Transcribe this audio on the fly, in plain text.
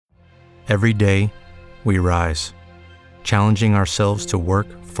Every day, we rise, challenging ourselves to work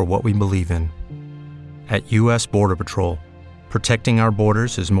for what we believe in. At U.S. Border Patrol, protecting our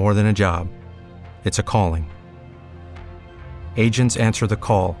borders is more than a job. It's a calling. Agents answer the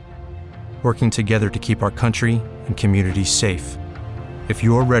call, working together to keep our country and communities safe. If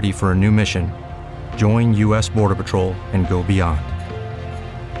you're ready for a new mission, join U.S. Border Patrol and go beyond.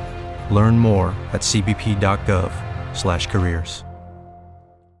 Learn more at cbp.gov/careers.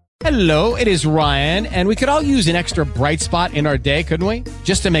 Hello, it is Ryan, and we could all use an extra bright spot in our day, couldn't we?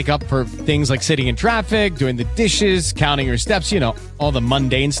 Just to make up for things like sitting in traffic, doing the dishes, counting your steps, all the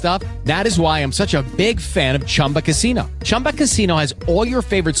mundane stuff. That is why I'm such a big fan of Chumba Casino. Chumba Casino has all your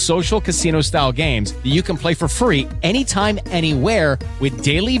favorite social casino-style games that you can play for free anytime, anywhere with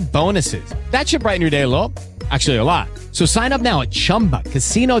daily bonuses. That should brighten your day a little. Actually, a lot. So sign up now at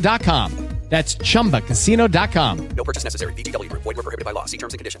ChumbaCasino.com. That's ChumbaCasino.com. No purchase necessary. VGW Group. Void where prohibited by law. See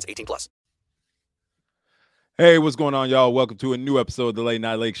terms and conditions. 18+. Hey, what's going on, y'all? Welcome to a new episode of the Late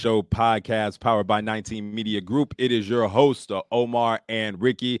Night Lake Show podcast powered by 19 Media Group. It is your host, Omar and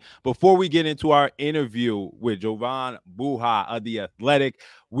Ricky. Before we get into our interview with Jovan Buha of The Athletic,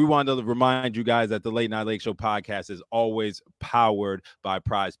 we wanted to remind you guys that the Late Night Lake Show podcast is always powered by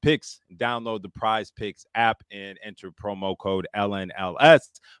Prize Picks. Download the Prize Picks app and enter promo code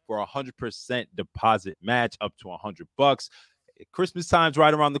LNLS for a 100% deposit match up to $100. Christmas time's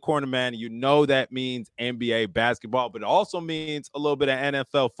right around the corner, man. You know that means NBA basketball, but it also means a little bit of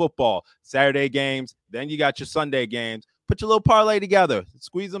NFL football. Saturday games, then you got your Sunday games. Put your little parlay together,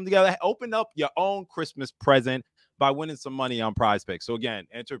 squeeze them together, open up your own Christmas present by winning some money on Prize Picks. So again,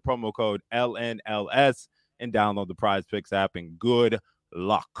 enter promo code LNLS and download the Prize Picks app, and good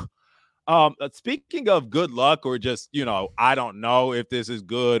luck. Speaking of good luck, or just, I don't know if this is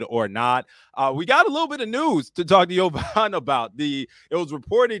good or not. We got a little bit of news to talk to Jovan about. It was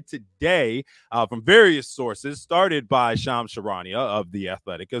reported today from various sources, started by Shams Charania of The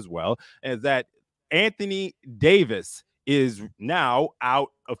Athletic as well, is that Anthony Davis is now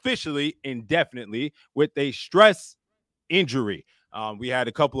out officially indefinitely with a stress injury. We had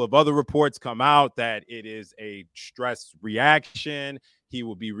a couple of other reports come out that it is a stress reaction. He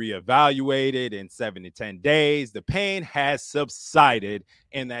will be reevaluated in 7 to 10 days. The pain has subsided,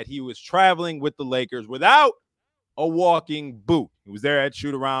 and that he was traveling with the Lakers without a walking boot. He was there at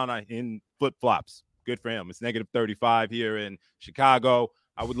shoot around in flip-flops. Good for him. It's negative 35 here in Chicago.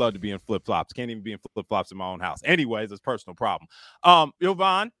 I would love to be in flip-flops. Can't even be in flip-flops in my own house. Anyways, it's a personal problem.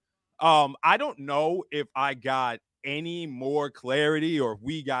 Jovan, I don't know if I got any more clarity or if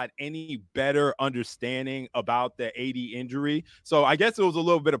we got any better understanding about the AD injury. So I guess it was a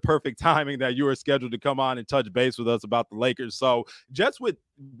little bit of perfect timing that you were scheduled to come on and touch base with us about the Lakers. So just with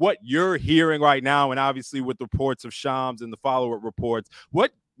what you're hearing right now, and obviously with the reports of Shams and the follow-up reports,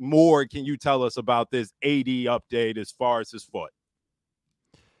 what more can you tell us about this AD update as far as his foot?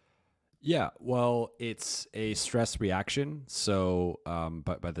 Yeah, well, it's a stress reaction. So,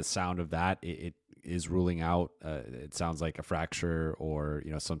 but by the sound of that, it is ruling out, it sounds like a fracture or,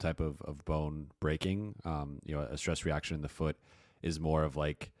 some type of bone breaking. A stress reaction in the foot is more of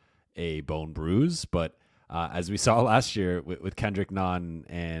like a bone bruise. But as we saw last year with Kendrick Nunn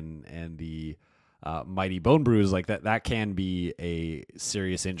and the mighty bone bruise, like that can be a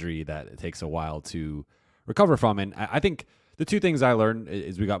serious injury that it takes a while to recover from. And I think the two things I learned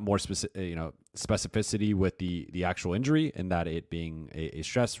is we got more specificity with the actual injury, and that it being a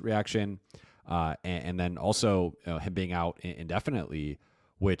stress reaction, and then also him being out indefinitely,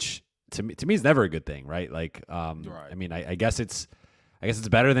 which to me is never a good thing, right? Like, right. I mean, I guess it's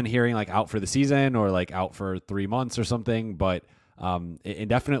better than hearing like out for the season or like out for 3 months or something, but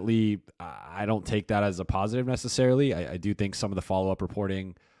indefinitely, I don't take that as a positive necessarily. I do think some of the follow-up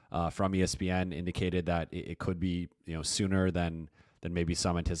reporting from ESPN indicated that it could be sooner than maybe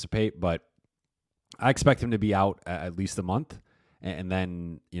some anticipate, but I expect him to be out at least a month, and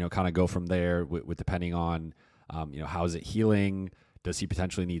then kind of go from there with depending on how is it healing, does he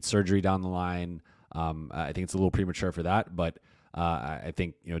potentially need surgery down the line. I think it's a little premature for that, but I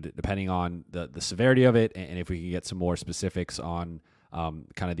think depending on the severity of it, and if we can get some more specifics on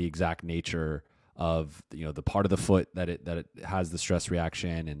kind of the exact nature of the part of the foot that it has the stress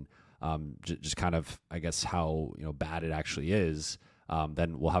reaction, and just kind of, I guess, how bad it actually is,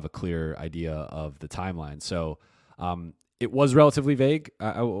 then we'll have a clear idea of the timeline. So it was relatively vague,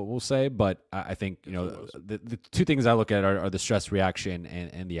 I will say, but I think the two things I look at are the stress reaction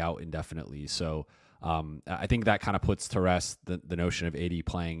and the out indefinitely. So I think that kind of puts to rest the notion of AD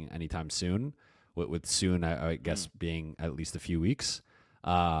playing anytime soon, with soon I guess being at least a few weeks.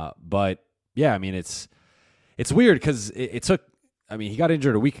 But yeah, I mean, it's weird because it took I mean, he got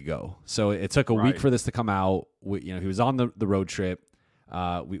injured a week ago, so it took a week Right. for this to come out. He was on the road trip.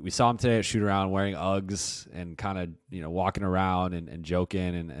 We saw him today at shoot around wearing Uggs and kind of, walking around and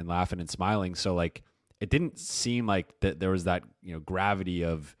joking and laughing and smiling. So like, it didn't seem like that there was that, gravity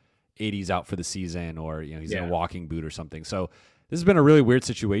of AD's out for the season or, he's in a walking boot or something. So this has been a really weird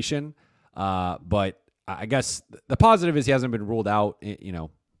situation. But I guess the positive is he hasn't been ruled out,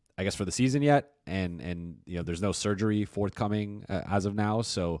 I guess for the season yet. And there's no surgery forthcoming as of now.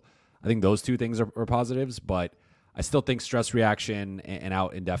 So I think those two things are positives, but I still think stress reaction and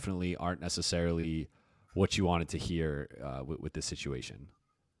out indefinitely aren't necessarily what you wanted to hear with this situation.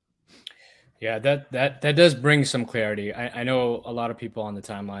 Yeah, that does bring some clarity. I know a lot of people on the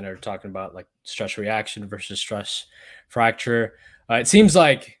timeline are talking about like stress reaction versus stress fracture. It seems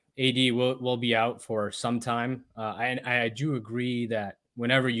like AD will be out for some time. I do agree that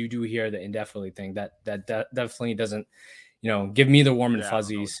whenever you do hear the indefinitely thing, that definitely doesn't, give me the warm and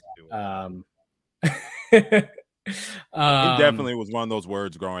fuzzies. Indefinitely was one of those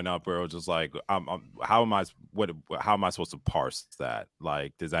words growing up where it was just like, how am I supposed to parse that?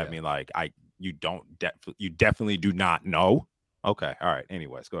 Like, does that mean like you definitely do not know? Okay, all right.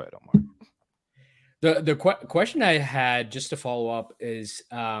 Anyways, go ahead, Omar. The question I had just to follow up is,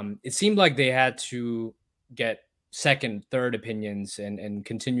 it seemed like they had to get second, third opinions and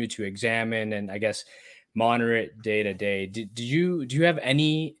continue to examine and I guess monitor it day to day. Do you have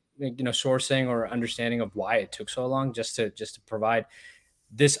any sourcing or understanding of why it took so long just to provide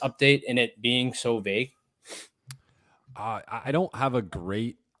this update and it being so vague? I don't have a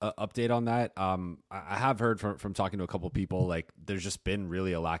great update on that. I have heard from talking to a couple of people, like there's just been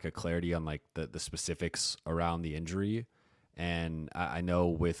really a lack of clarity on like the specifics around the injury. And I know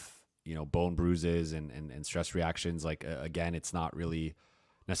with, bone bruises and stress reactions, like again, it's not really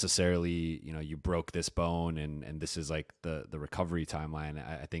necessarily, you broke this bone and this is like the recovery timeline.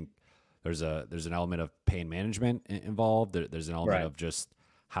 I think there's an element of pain management involved. There's an element of just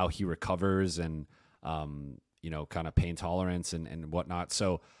how he recovers and, kind of pain tolerance and whatnot.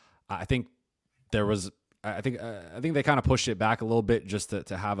 So I think I think they kind of pushed it back a little bit just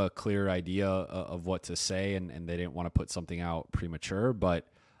to have a clear idea of what to say. And they didn't want to put something out premature, but,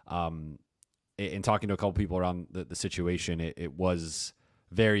 in talking to a couple people around the situation, it was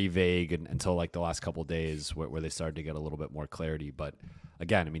very vague until like the last couple of days where they started to get a little bit more clarity. But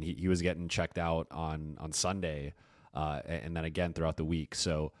again, I mean, he was getting checked out on Sunday, and then again throughout the week.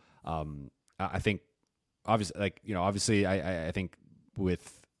 So I think obviously, I think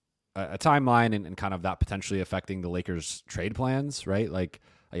with a timeline and kind of that potentially affecting the Lakers trade plans, right? Like,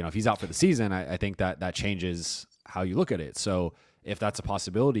 if he's out for the season, I think that changes how you look at it. So if that's a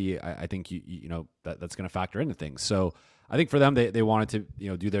possibility, I think that's going to factor into things. So I think for them, they wanted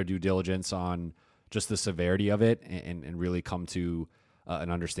to do their due diligence on just the severity of it and really come to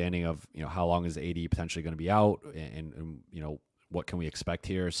an understanding of how long is AD potentially going to be out and what can we expect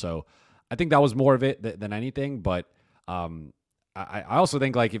here. So I think that was more of it than anything. But I also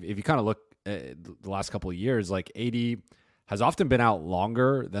think like if you kind of look at the last couple of years, like AD has often been out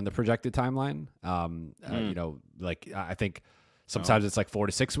longer than the projected timeline. I think sometimes it's like 4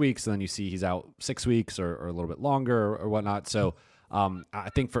 to 6 weeks, and then you see he's out 6 weeks or a little bit longer or whatnot. So I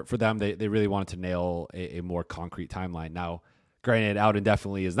think for them, they really wanted to nail a more concrete timeline. Now, granted, out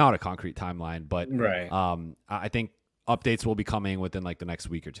indefinitely is not a concrete timeline, but I think updates will be coming within like the next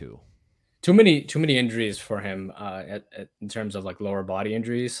week or two. Too many injuries for him in terms of like lower body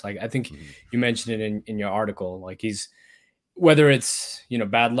injuries. Like I think you mentioned it in your article. Like he's, whether it's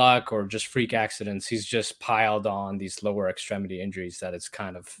bad luck or just freak accidents, he's just piled on these lower extremity injuries that it's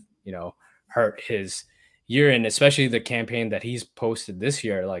kind of hurt his year, and especially the campaign that he's posted this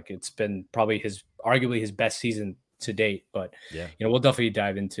year. Like it's been probably arguably his best season to date. But we'll definitely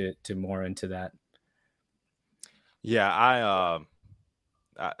dive into more into that. Yeah,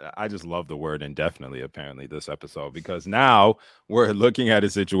 I just love the word indefinitely, apparently, this episode, because now we're looking at a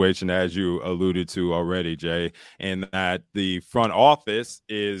situation, as you alluded to already, Jay, and that the front office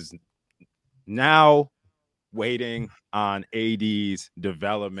is now waiting on AD's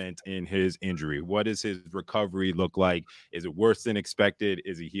development in his injury. What does his recovery look like? Is it worse than expected?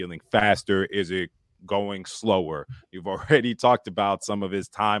 Is he healing faster? Is it going slower? You've already talked about some of his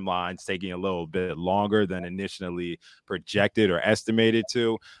timelines taking a little bit longer than initially projected or estimated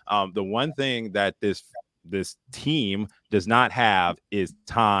to. The one thing that this team does not have is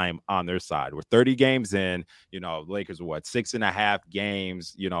time on their side. We're 30 games in, Lakers are 6.5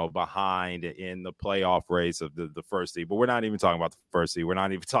 games, behind in the playoff race of the first seed. But we're not even talking about the first seed. We're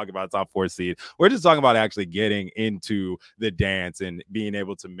not even talking about the top 4 seed. We're just talking about actually getting into the dance and being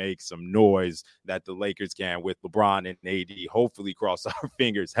able to make some noise that the Lakers can with LeBron and AD, hopefully cross our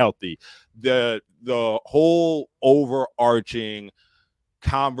fingers, healthy. The whole overarching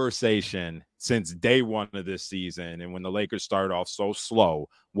conversation since day one of this season, and when the Lakers started off so slow,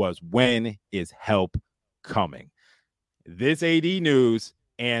 was when is help coming? This AD news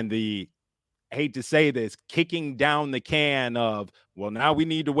and I hate to say this, kicking down the can of, well, now we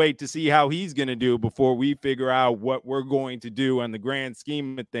need to wait to see how he's going to do before we figure out what we're going to do on the grand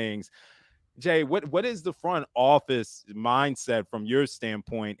scheme of things. Jay, what is the front office mindset from your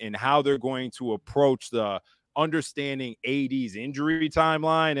standpoint and how they're going to approach the understanding AD's injury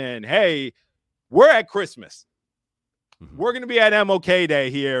timeline? And hey, we're at Christmas. We're going to be at MLK Day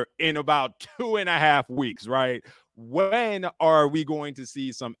here in about 2.5 weeks, right? When are we going to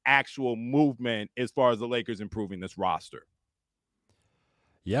see some actual movement as far as the Lakers improving this roster?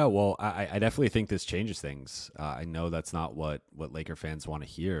 Yeah, well, I definitely think this changes things. I know that's not what Laker fans want to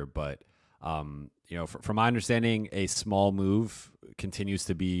hear, but from my understanding, a small move continues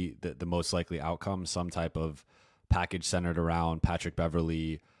to be the most likely outcome. Some type of package centered around Patrick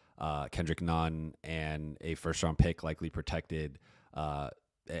Beverley, Kendrick Nunn, and a first-round pick likely protected,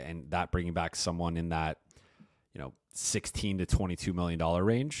 and that bringing back someone in that $16 to $22 million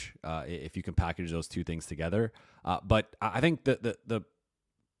range, if you can package those two things together. But I think the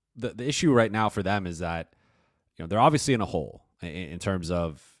issue right now for them is that they're obviously in a hole in terms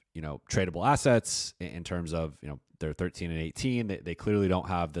of tradable assets, in terms of they're 13 and 18. They clearly don't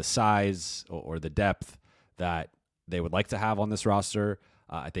have the size or the depth that they would like to have on this roster.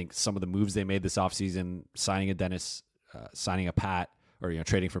 I think some of the moves they made this offseason, signing a Dennis, signing a Pat, or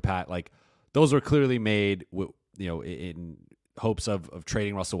trading for Pat, like those were clearly made in hopes of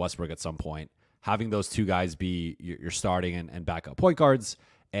trading Russell Westbrook at some point, having those two guys be your starting and backup point guards,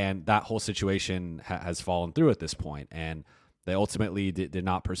 and that whole situation has fallen through at this point. And they ultimately did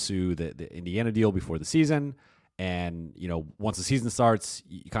not pursue the Indiana deal before the season. And once the season starts,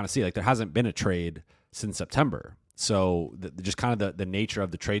 you kind of see like there hasn't been a trade since September. So just kind of the nature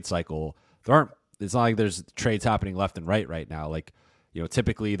of the trade cycle, it's not like there's trades happening left and right now. Like,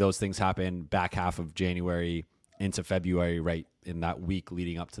 typically those things happen back half of January into February, right in that week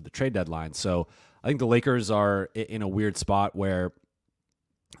leading up to the trade deadline. So I think the Lakers are in a weird spot where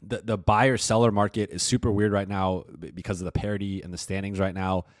the buyer-seller market is super weird right now because of the parity and the standings right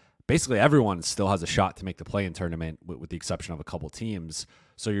now. Basically, everyone still has a shot to make the play-in tournament with the exception of a couple teams.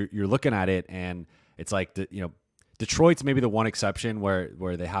 So you're looking at it, and it's like, Detroit's maybe the one exception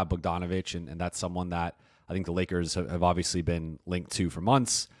where they have Bogdanovic, and that's someone that I think the Lakers have obviously been linked to for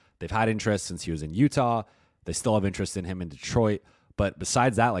months. They've had interest since he was in Utah. They still have interest in him in Detroit. But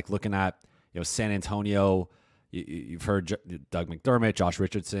besides that, like looking at San Antonio, you've heard Doug McDermott, Josh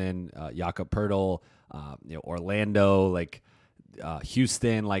Richardson, Jakob Poeltl, Orlando, like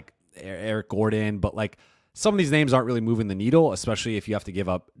Houston, like Eric Gordon. But like some of these names aren't really moving the needle, especially if you have to give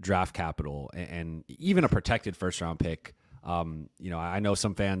up draft capital and even a protected first-round pick. I know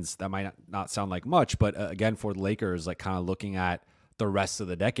some fans that might not sound like much, but again, for the Lakers, like kind of looking at the rest of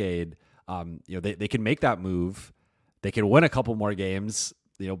the decade, they can make that move. They can win a couple more games,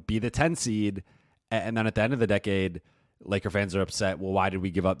 be the 10 seed. And then at the end of the decade, Laker fans are upset. Well, why did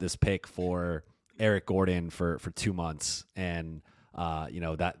we give up this pick for Eric Gordon for 2 months? And,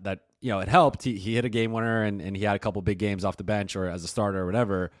 it helped. He hit a game winner and he had a couple big games off the bench or as a starter or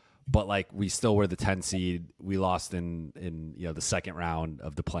whatever. But like we still were the 10 seed. We lost in the second round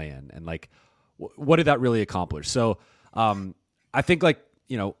of the play-in. And like, what did that really accomplish? So I think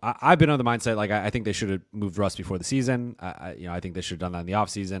I've been on the mindset, like I think they should have moved Russ before the season. I think they should have done that in the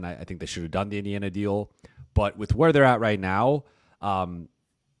offseason. I think they should have done the Indiana deal. But with where they're at right now, and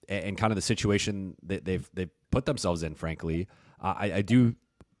kind of the situation that they've put themselves in, frankly, I do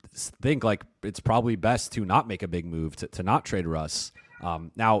think like it's probably best to not make a big move, to not trade Russ.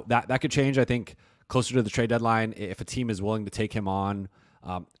 Now that could change, I think, closer to the trade deadline. If a team is willing to take him on,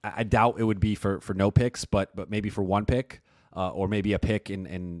 I doubt it would be for no picks, but maybe for one pick. Or maybe a pick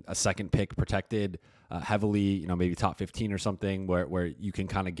in a second pick protected heavily, maybe top 15 or something where you can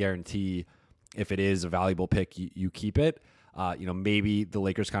kind of guarantee if it is a valuable pick, you keep it. Maybe the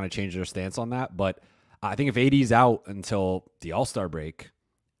Lakers kind of change their stance on that. But I think if AD's out until the All-Star break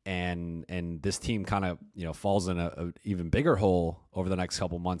and this team kind of, falls in a even bigger hole over the next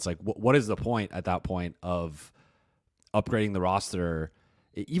couple months, like what is the point at that point of upgrading the roster?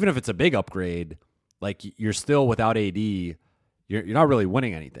 Even if it's a big upgrade, like you're still without AD. You're not really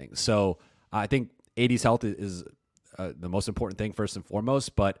winning anything. So I think AD's health is the most important thing first and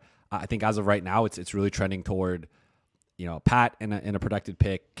foremost. But I think as of right now, it's really trending toward, Pat in a protected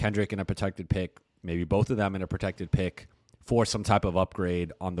pick, Kendrick in a protected pick, maybe both of them in a protected pick for some type of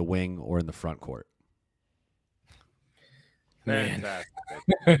upgrade on the wing or in the front court. Fantastic.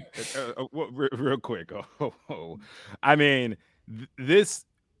 Real quick. I mean, this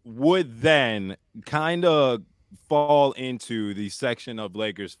would then kind of fall into the section of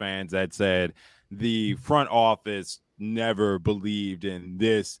Lakers fans that said the front office never believed in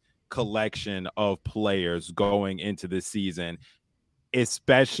this collection of players going into the season,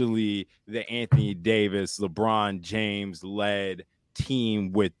 especially the Anthony Davis, LeBron James led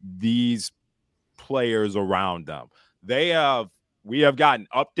team with these players around them. We have gotten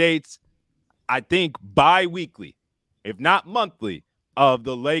updates, I think bi-weekly, if not monthly, of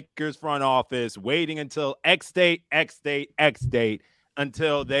the Lakers front office waiting until X date,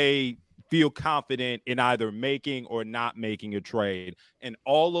 until they feel confident in either making or not making a trade. And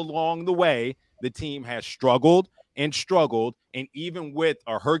all along the way, the team has struggled. And even with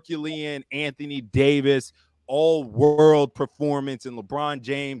a Herculean Anthony Davis all-world performance in LeBron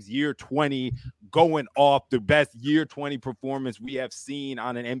James year 20 going off, the best year 20 performance we have seen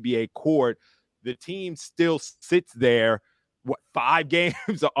on an NBA court, the team still sits there 5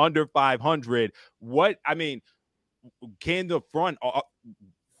 games under 500. Can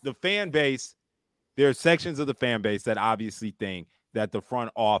the fan base, there are sections of the fan base that obviously think that the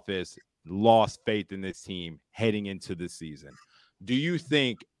front office lost faith in this team heading into the season. Do you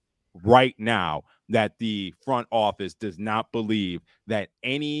think right now that the front office does not believe that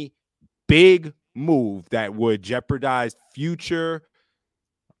any big move that would jeopardize future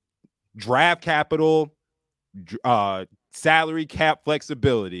draft capital, salary cap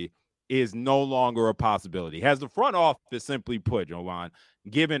flexibility is no longer a possibility? Has the front office, simply put, Jovan,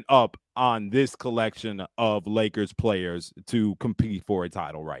 given up on this collection of Lakers players to compete for a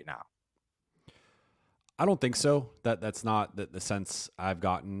title right now? I don't think so. That's not the sense I've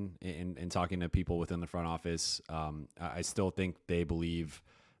gotten in talking to people within the front office. I still think they believe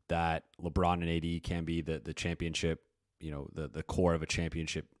that LeBron and AD can be the championship, the core of a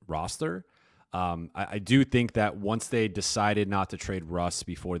championship roster. I do think that once they decided not to trade Russ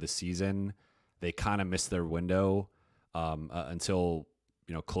before the season, they kind of missed their window until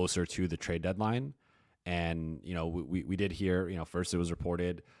closer to the trade deadline. And we did hear, first it was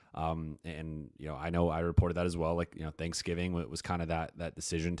reported, and I know I reported that as well. Like Thanksgiving was kind of that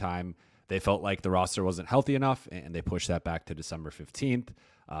decision time. They felt like the roster wasn't healthy enough, and they pushed that back to December 15th.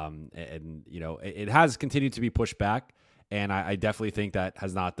 It has continued to be pushed back. And I definitely think that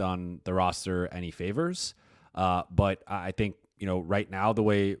has not done the roster any favors. But I think, right now, the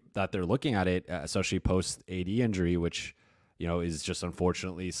way that they're looking at it, especially post AD injury, which, is just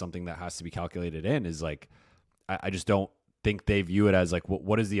unfortunately something that has to be calculated in, is like, I just don't think they view it as like,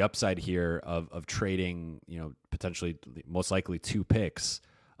 what is the upside here of trading, potentially most likely 2 picks,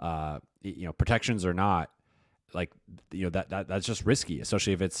 protections or not, like, that's just risky,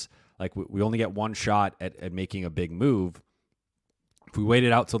 especially if it's like we only get one shot at making a big move. If we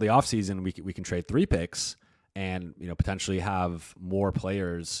waited out till the offseason, we can trade 3 picks and potentially have more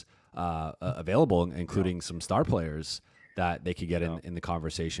players available, including some star players that they could get in the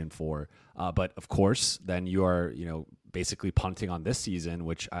conversation for. But of course, then you are basically punting on this season,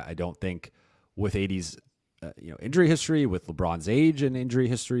 which I don't think with AD's injury history, with LeBron's age and injury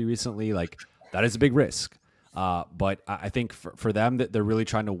history recently, like that is a big risk. But I think for them that they're really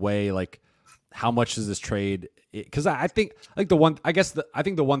trying to weigh like how much does this trade, because I think like the one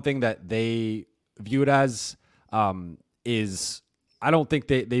thing that they view it as is I don't think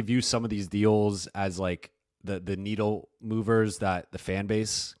they view some of these deals as like the needle movers that the fan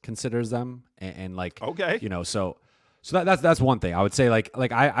base considers them, and like okay, so that's one thing I would say. Like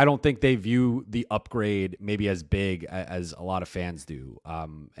I don't think they view the upgrade maybe as big as a lot of fans do,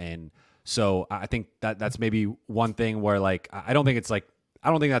 and so I think that's maybe one thing where like I don't think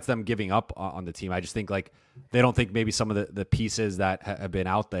that's them giving up on the team. I just think like they don't think maybe some of the pieces that have been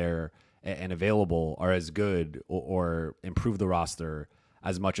out there and available are as good or improve the roster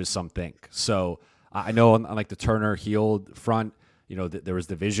as much as some think. So I know on like the Turner Hield front, there was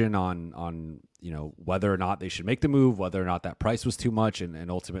division on whether or not they should make the move, whether or not that price was too much, and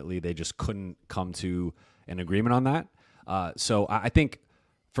ultimately they just couldn't come to an agreement on that. So I think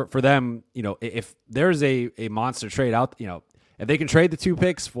for them, if there's a monster trade out, if they can trade the 2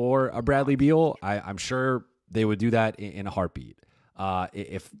 picks for a Bradley Beal, I'm sure they would do that in a heartbeat.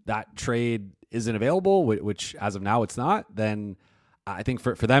 If that trade isn't available, which as of now it's not, then I think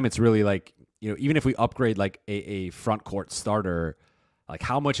for them it's really like even if we upgrade like a front court starter, like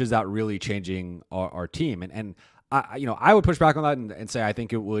how much is that really changing our team? And I would push back on that and say I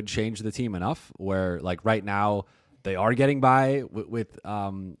think it would change the team enough where like right now they are getting by with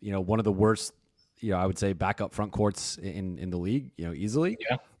one of the worst, I would say backup front courts in the league, easily.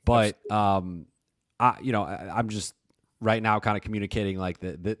 Yeah. But I'm just right now kind of communicating like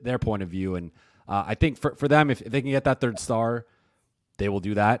their point of view, and I think for them, if they can get that third star, they will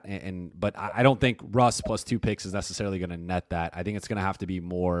do that. But I don't think Russ plus 2 picks is necessarily going to net that. I think it's going to have to be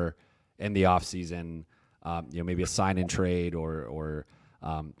more in the offseason, maybe a sign-in trade or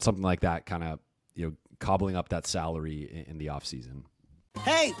something like that, kind of cobbling up that salary in the offseason.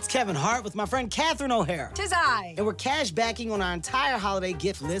 Hey, it's Kevin Hart with my friend Catherine O'Hara. Tis I. And we're cash backing on our entire holiday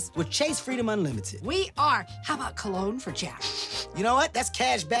gift list with Chase Freedom Unlimited. We are. How about cologne for Jack? You know what? That's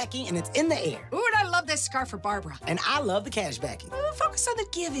cash backing and it's in the air. Ooh, and I love this scarf for Barbara. And I love the cash backing. Ooh, focus on the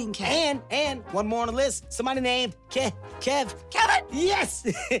giving, Kev. And one more on the list. Somebody named Kev. Kevin! Yes!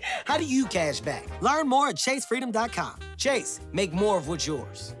 How do you cash back? Learn more at chasefreedom.com. Chase, make more of what's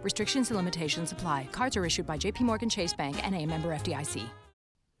yours. Restrictions and limitations apply. Cards are issued by JPMorgan Chase Bank, N.A., member FDIC.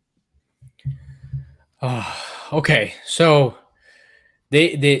 Okay, so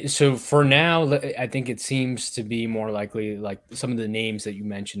so for now, I think it seems to be more likely like some of the names that you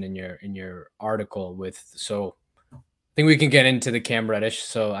mentioned in your article so I think we can get into the Cam Reddish.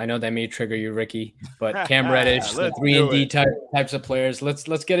 So I know that may trigger you, Ricky, but Cam Reddish, the 3-and-D types of players.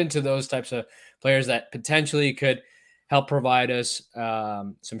 Let's get into those types of players that potentially could help provide us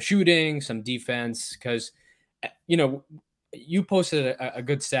some shooting, some defense, because you posted a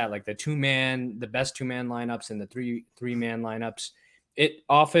good stat, like the best 2-man lineups and the three-man lineups. It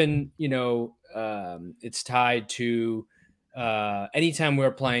often, it's tied to anytime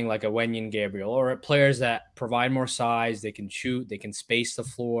we're playing like a Wenyen Gabriel or players that provide more size, they can shoot, they can space the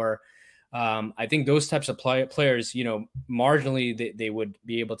floor. I think those types of players, marginally they would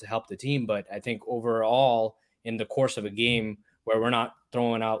be able to help the team. But I think overall in the course of a game where we're not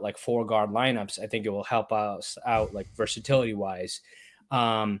throwing out like 4-guard lineups, I think it will help us out like versatility wise.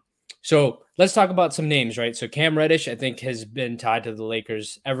 So let's talk about some names, right? So Cam Reddish, I think, has been tied to the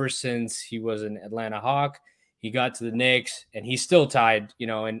Lakers ever since he was an Atlanta Hawk. He got to the Knicks and he's still tied,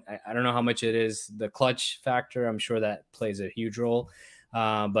 and I don't know how much it is the clutch factor. I'm sure that plays a huge role.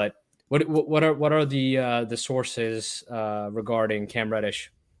 But what are the sources regarding Cam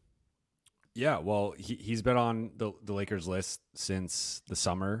Reddish? Yeah, well, he's been on the Lakers list since the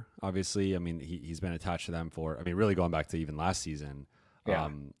summer, obviously. I mean, he's been attached to them really going back to even last season,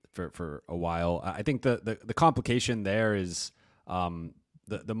 for a while. I think the complication there is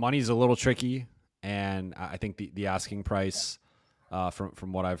the money's a little tricky, and I think the asking price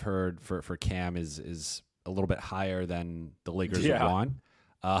from what I've heard for Cam is a little bit higher than the Lakers would want.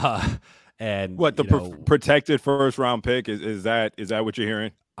 And what protected first round pick is that what you're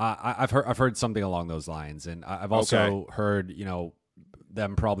hearing? I've heard something along those lines, and I've also heard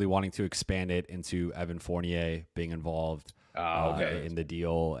them probably wanting to expand it into Evan Fournier being involved in the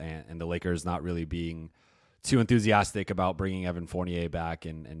deal, and the Lakers not really being too enthusiastic about bringing Evan Fournier back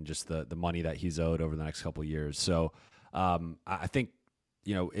and just the money that he's owed over the next couple of years. So I think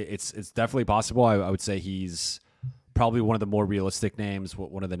it's definitely possible. I would say he's probably one of the more realistic names,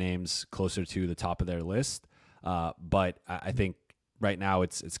 one of the names closer to the top of their list. But I think right now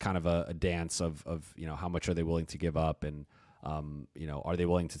it's kind of a dance of how much are they willing to give up, and are they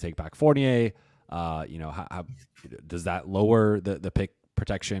willing to take back Fournier? How does that lower the pick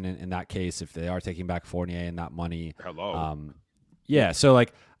protection in that case if they are taking back Fournier and that money? Yeah, so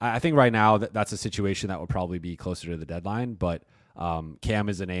like I think right now that's a situation that would probably be closer to the deadline, but Cam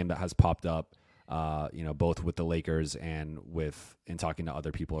is a name that has popped up both with the Lakers and in talking to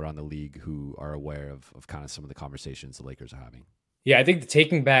other people around the league who are aware of kind of some of the conversations the Lakers are having. Yeah, I think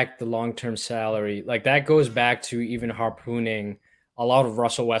taking back the long-term salary, like that goes back to even harpooning a lot of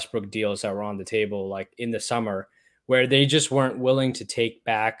Russell Westbrook deals that were on the table, like in the summer, where they just weren't willing to take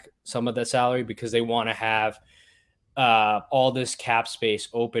back some of the salary because they want to have all this cap space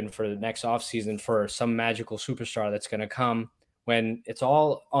open for the next offseason for some magical superstar that's going to come when it's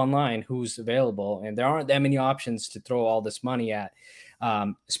all online, who's available. And there aren't that many options to throw all this money at.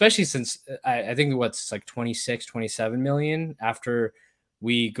 Especially since I think what's like 26, 27 million after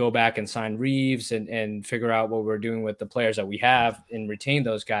we go back and sign Reeves and figure out what we're doing with the players that we have and retain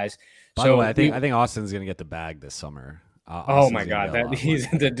those guys. By the way, I think Austin's going to get the bag this summer. Oh my God.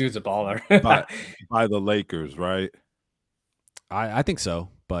 That dude's a baller. by the Lakers, right? I think so,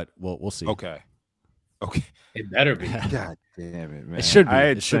 but we'll see. Okay. It better be. God damn it, man. It should be. I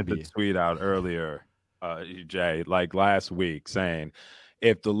had sent the tweet out earlier, Jay, like last week saying,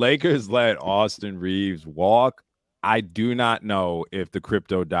 if the Lakers let Austin Reeves walk, I do not know if the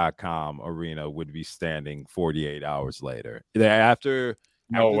Crypto.com arena would be standing 48 hours later. After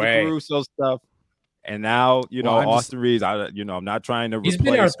the Caruso stuff, and now, Austin Reeves, I'm not trying to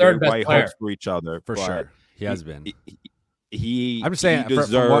replace white hopes for each other. For sure. He has been. I'm just saying he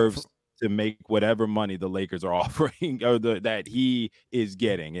deserves to make whatever money the Lakers are offering or that he is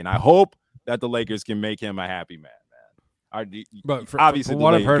getting. And I hope that the Lakers can make him a happy man. But obviously, from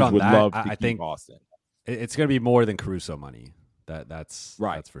what I've heard on would that, love to I keep think Austin. It's going to be more than Caruso money. That's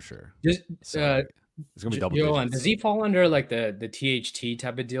right. That's for sure. Just, it's going to be double digits. Does he fall under like the THT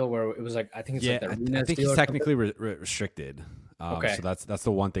type of deal where it was like I think it's like the I think he's technically restricted. Okay, so that's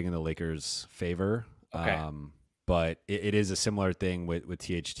the one thing in the Lakers' favor. Okay. But it is a similar thing with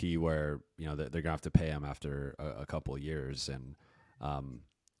THT where they're going to have to pay him after a couple of years, and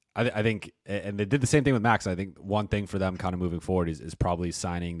I think, and they did the same thing with Max. I think one thing for them kind of moving forward is probably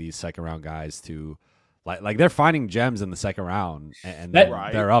signing these second round guys to like they're finding gems in the second round, and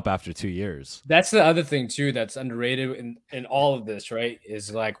they're up after 2 years. That's the other thing too that's underrated in all of this, right?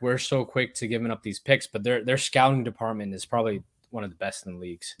 Is like we're so quick to giving up these picks, but their scouting department is probably one of the best in the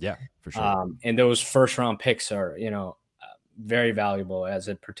leagues. Yeah, for sure. And those first round picks are very valuable as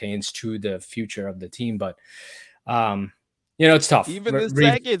it pertains to the future of the team, but it's tough. Even the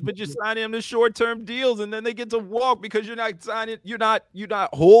seconds, but you're signing them to short-term deals, and then they get to walk because you're not signing. You're not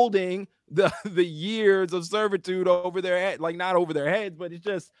holding the years of servitude over their head, like not over their heads, but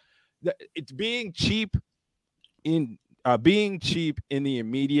it's being cheap in the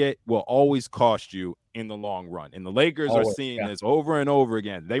immediate will always cost you in the long run. And the Lakers are seeing this over and over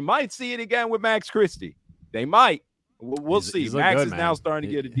again. They might see it again with Max Christie. They might. We'll see. Max is now starting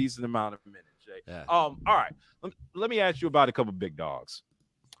to get a decent amount of minutes. Yeah. All right. Let me ask you about a couple big dogs,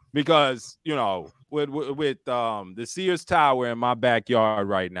 because with the Sears Tower in my backyard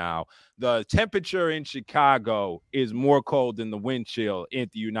right now, the temperature in Chicago is more cold than the wind chill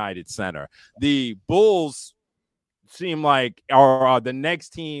at the United Center. The Bulls seem like are the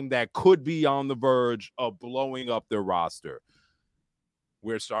next team that could be on the verge of blowing up their roster.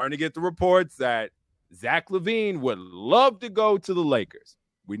 We're starting to get the reports that Zach LaVine would love to go to the Lakers.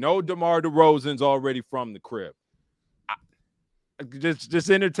 We know DeMar DeRozan's already from the crib. Just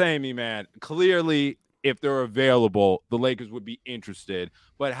entertain me, man. Clearly, if they're available, the Lakers would be interested.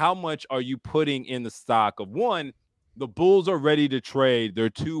 But how much are you putting in the stock of, one, the Bulls are ready to trade their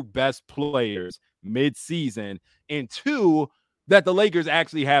two best players mid-season, and two, that the Lakers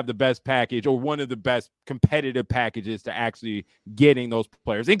actually have the best package or one of the best competitive packages to actually getting those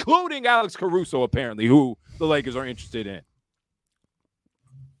players, including Alex Caruso, apparently, who the Lakers are interested in?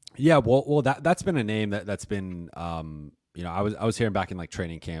 Yeah, well, that's been a name that's been, I was hearing back in like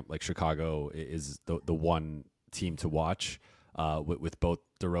training camp, like Chicago is the one team to watch, with both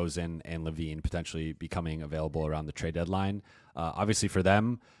DeRozan and LaVine potentially becoming available around the trade deadline. Obviously for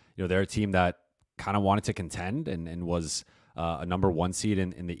them, they're a team that kind of wanted to contend and was a number one seed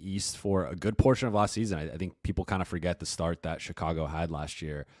in the East for a good portion of last season. I think people kind of forget the start that Chicago had last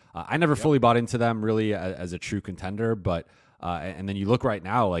year. I never fully bought into them really as a true contender, but and then you look right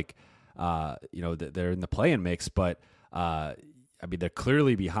now, like they're in the play-in mix, but they're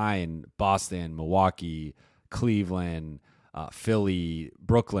clearly behind Boston, Milwaukee, Cleveland, Philly,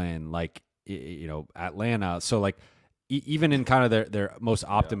 Brooklyn, Atlanta. So like even in kind of their most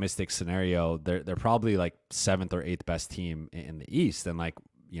optimistic scenario, they're probably like 7th or 8th best team in the East, and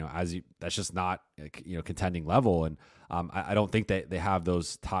that's just not contending level. And I don't think that they have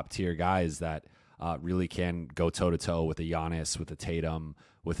those top tier guys that really can go toe to toe with a Giannis, with a Tatum,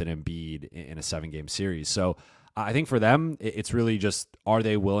 with an Embiid in a 7-game series. So I think for them, it's really just, are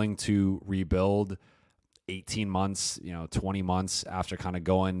they willing to rebuild 18 months, 20 months after kind of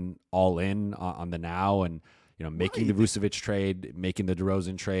going all in on the now and, making the Vucevic trade, making the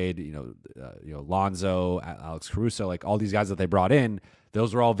DeRozan trade, Lonzo, Alex Caruso, like all these guys that they brought in,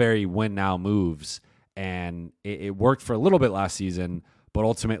 those were all very win now moves. And it worked for a little bit last season, but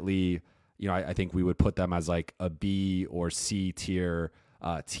ultimately, I think we would put them as like a B or C tier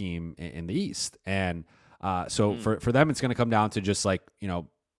team in the East. And so for them, it's going to come down to just like,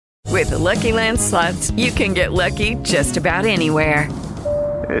 With the Lucky Land Slots, you can get lucky just about anywhere.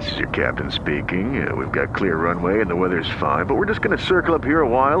 This is your captain speaking. We've got clear runway and the weather's fine, but we're just going to circle up here a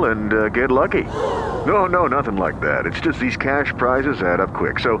while and get lucky. No, nothing like that. It's just these cash prizes add up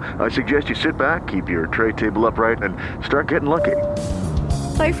quick. So I suggest you sit back, keep your tray table upright, and start getting lucky.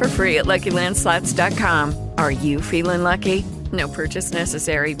 Play for free at LuckyLandSlots.com. Are you feeling lucky? No purchase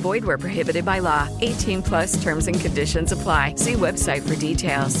necessary. Void where prohibited by law. 18+ terms and conditions apply. See website for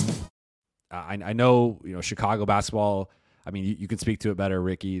details. I know, Chicago basketball I mean, you can speak to it better,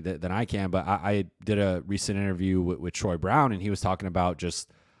 Ricky, than I can, but I did a recent interview with Troy Brown, and he was talking about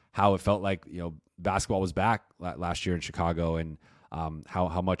just how it felt like, basketball was back last year in Chicago, and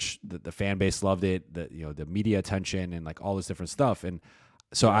how much the fan base loved it, the media attention and like all this different stuff. And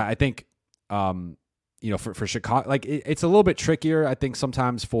so I think, for Chicago, like it's a little bit trickier, I think,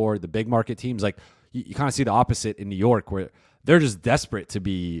 sometimes for the big market teams. Like you kind of see the opposite in New York, where they're just desperate to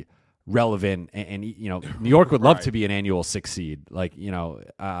be relevant, and New York would love to be an annual 6 seed. Like,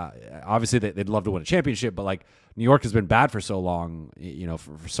 obviously they'd love to win a championship, but like New York has been bad for so long,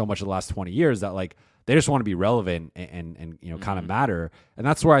 for so much of the last 20 years, that like they just want to be relevant and kind of matter. And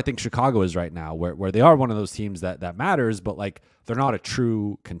that's where I think Chicago is right now, where they are one of those teams that matters, but like they're not a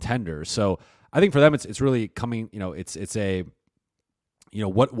true contender. So I think for them, it's really coming, it's a,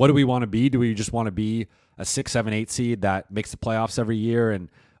 what do we want to be? Do we just want to be a 6, 7, 8 seed that makes the playoffs every year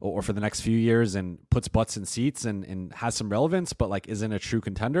or for the next few years and puts butts in seats and has some relevance, but like isn't a true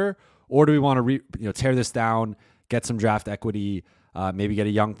contender? Or do we want to tear this down, get some draft equity, maybe get a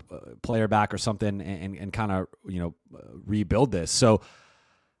young player back or something, and kind of rebuild this? So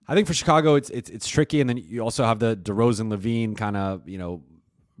I think for Chicago, it's tricky, and then you also have the DeRozan-Levine kind of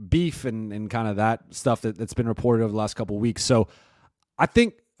beef and kind of that stuff that's been reported over the last couple of weeks. So I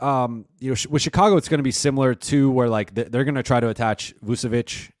think with Chicago, it's going to be similar to where like they're going to try to attach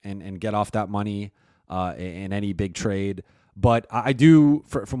Vucevic and get off that money in any big trade. But I do,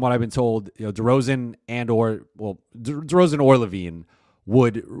 from what I've been told, DeRozan DeRozan or Levine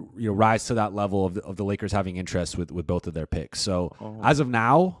would rise to that level of the Lakers having interest with both of their picks. So as of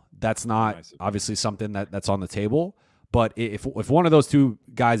now, that's not obviously something that's on the table. But if one of those two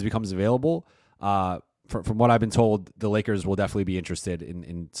guys becomes available, from what I've been told, the Lakers will definitely be interested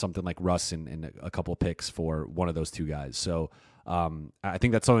in something like Russ and a couple of picks for one of those two guys. So I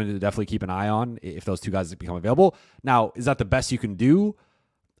think that's something to definitely keep an eye on if those two guys become available. Now, is that the best you can do?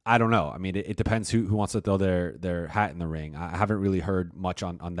 I don't know. I mean, it depends who wants to throw their hat in the ring. I haven't really heard much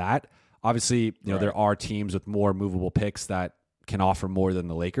on that. Obviously, there are teams with more movable picks that can offer more than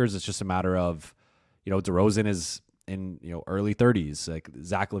the Lakers. It's just a matter of, DeRozan is in early 30s. Like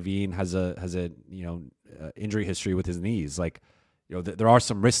Zach LaVine has a injury history with his knees. Like there are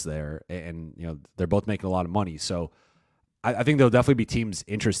some risks there, and they're both making a lot of money. So I think there'll definitely be teams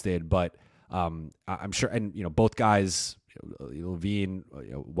interested, but I'm sure, and both guys, LaVine,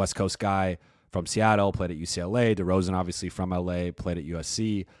 West Coast guy from Seattle, played at UCLA. DeRozan, obviously from LA, played at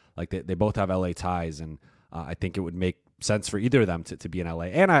USC. Like they both have LA ties, and I think it would make sense for either of them to be in LA.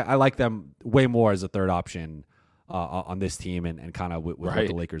 And I like them way more as a third option on this team and kind of with what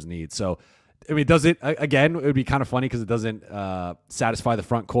the Lakers need. So, I mean, it would be kind of funny because it doesn't satisfy the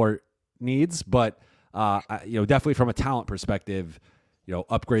front court needs, but definitely from a talent perspective,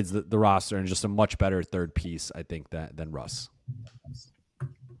 upgrades the roster and just a much better third piece, I think, than Russ.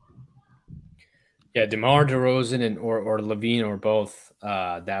 Yeah, DeMar DeRozan or Levine or both,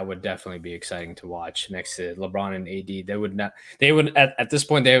 that would definitely be exciting to watch next to LeBron and AD. They would at this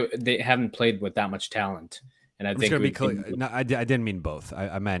point they haven't played with that much talent, and I think I didn't mean both.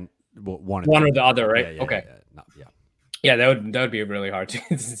 I meant one or the other, right? Yeah, okay. Yeah, that would be really hard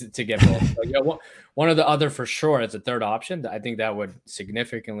to get both. But yeah, one or the other for sure as a third option. I think that would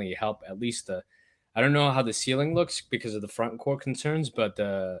significantly help at least I don't know how the ceiling looks because of the front court concerns, but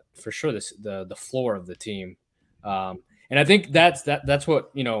for sure the floor of the team, and I think that's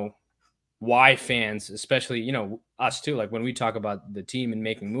what why fans, especially us too, like when we talk about the team and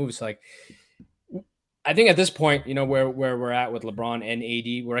making moves, like I think at this point, where we're at with LeBron and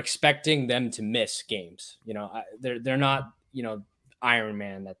AD, we're expecting them to miss games. They're not Iron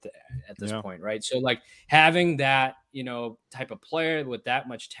Man at this point, right? So like having that type of player with that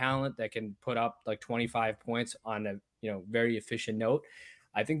much talent that can put up like 25 points on a very efficient note,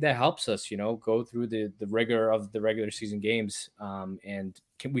 I think that helps us go through the rigor of the regular season games, and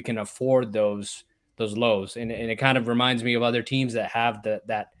we can afford those lows. And it kind of reminds me of other teams that have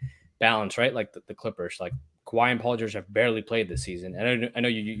that balance, right? Like the Clippers, like Kawhi and Paul George have barely played this season. And I know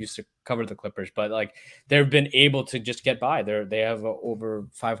you used to cover the Clippers, but like they've been able to just get by. They have a over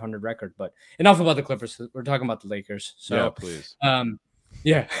 500 record. But enough about the Clippers. We're talking about the Lakers. So yeah, please.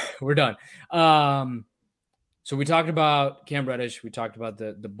 Yeah, we're done. So we talked about Cam Reddish. We talked about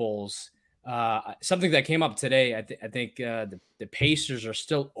the Bulls. Something that came up today. I think the Pacers are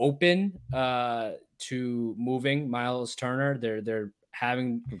still open to moving Miles Turner. They're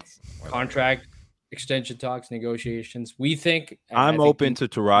having contract extension talks, negotiations. We think I'm open to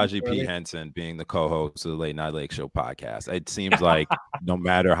Taraji P. Henson being the co-host of the Late Night Lake Show podcast. It seems like no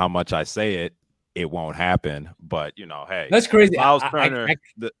matter how much I say it, it won't happen. But hey, that's crazy. Miles Turner.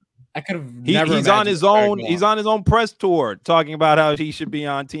 I could have never. He's on his own. He's on his own press tour talking about how he should be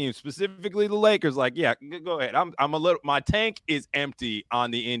on teams, specifically the Lakers. Like, yeah, go ahead. I'm a little. My tank is empty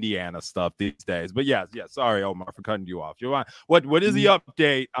on the Indiana stuff these days. But yes. Sorry, Omar, for cutting you off. What is the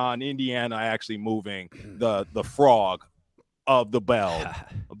update on Indiana actually moving the frog of the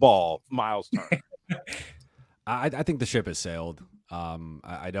ball, Miles Turner? I think the ship has sailed.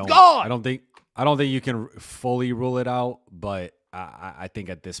 I don't think you can fully rule it out, but I think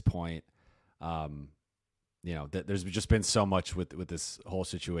at this point, there's just been so much with this whole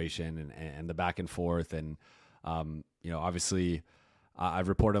situation and the back and forth, and obviously I've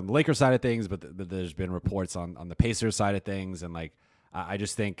reported on the Lakers side of things, but there's been reports on the Pacers side of things, and like I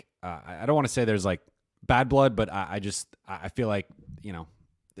just think I don't want to say there's like bad blood, but I feel like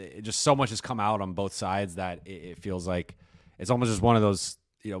just so much has come out on both sides that it feels like it's almost just one of those.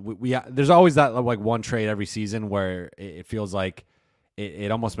 There's always that like one trade every season where it feels like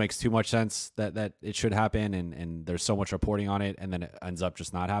it almost makes too much sense that it should happen, and there's so much reporting on it, and then it ends up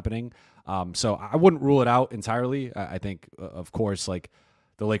just not happening. So I wouldn't rule it out entirely. I think, of course, like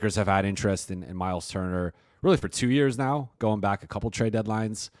the Lakers have had interest in Miles Turner really for 2 years now, going back a couple trade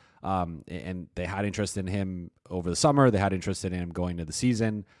deadlines, and they had interest in him over the summer. They had interest in him going into the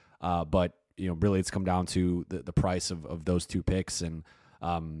season, but really it's come down to the price of those two picks. And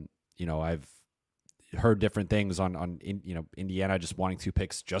I've heard different things on Indiana just wanting 2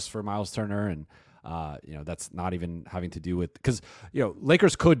 picks just for Miles Turner, and that's not even having to do with, because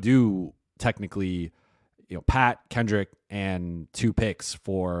Lakers could do technically Pat, Kendrick, and 2 picks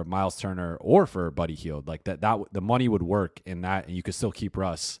for Miles Turner or for Buddy Hield. Like that the money would work in that, and you could still keep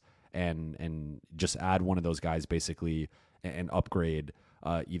Russ and just add one of those guys basically and upgrade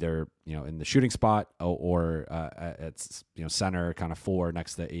either in the shooting spot or at center, kind of 4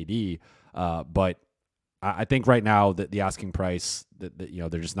 next to AD. But I think right now that the asking price that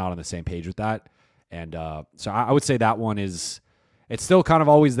they're just not on the same page with that, and so I would say that one it's still kind of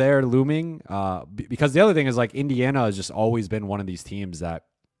always there looming. Because the other thing is, like, Indiana has just always been one of these teams that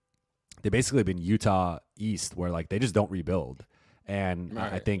they basically have been Utah East, where like they just don't rebuild, and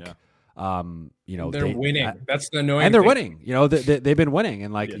I think. Yeah. They're winning. That's the annoying and they're thing. winning. They've been winning,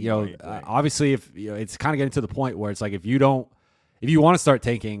 and like obviously, if it's kind of getting to the point where it's like if you want to start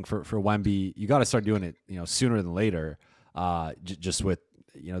tanking for Wemby, you got to start doing it sooner than later. Just with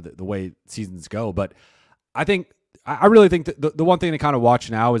the way seasons go. But I think I really think that the one thing to kind of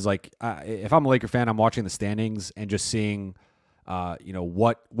watch now is like if I'm a Laker fan, I'm watching the standings and just seeing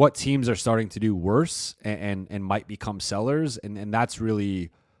what teams are starting to do worse and might become sellers, and that's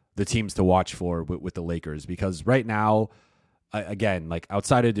really the teams to watch for with the Lakers, because right now, again, like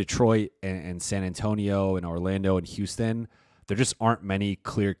outside of Detroit and San Antonio and Orlando and Houston, there just aren't many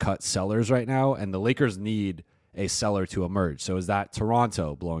clear-cut sellers right now, and the Lakers need a seller to emerge. So is that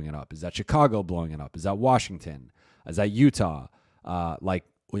Toronto blowing it up? Is that Chicago blowing it up? Is that Washington? Is that Utah?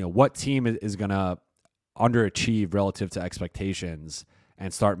 What team is going to underachieve relative to expectations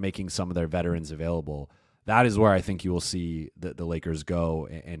and start making some of their veterans available? That is where I think you will see the Lakers go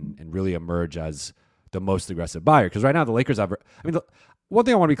and really emerge as the most aggressive buyer. Because right now the Lakers have, one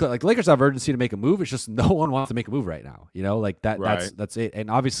thing I want to be clear, like the Lakers have urgency to make a move. It's just no one wants to make a move right now. Like that. Right. That's it.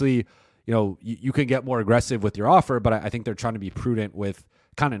 And obviously, you can get more aggressive with your offer, but I think they're trying to be prudent with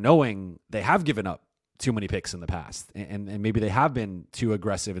kind of knowing they have given up too many picks in the past, and maybe they have been too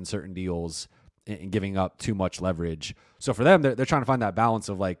aggressive in certain deals and giving up too much leverage. So for them, they're trying to find that balance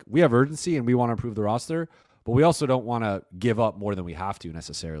of like, we have urgency and we want to improve the roster, but we also don't want to give up more than we have to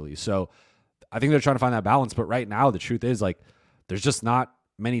necessarily. So I think they're trying to find that balance. But right now, the truth is, like, there's just not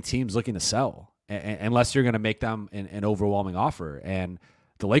many teams looking to sell unless you're going to make them an overwhelming offer. And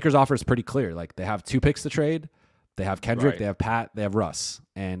the Lakers offer is pretty clear. Like, they have 2 picks to trade. They have Kendrick, They have Pat, they have Russ.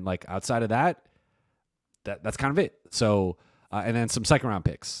 And like outside of that, that's kind of it. So, and then some second round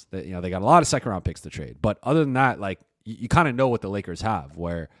picks that, they got a lot of second round picks to trade. But other than that, like you kind of know what the Lakers have,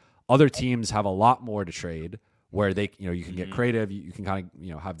 where other teams have a lot more to trade, where they, you can get creative. You can kind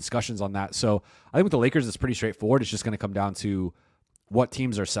of, have discussions on that. So I think with the Lakers, it's pretty straightforward. It's just going to come down to what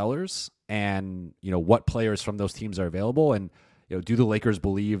teams are sellers and, what players from those teams are available. And, do the Lakers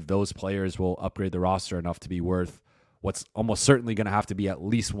believe those players will upgrade the roster enough to be worth what's almost certainly going to have to be at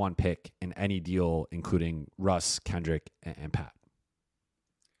least 1 pick in any deal, including Russ, Kendrick, and Pat?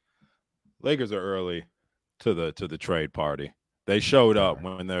 Lakers are early to the trade party. They showed up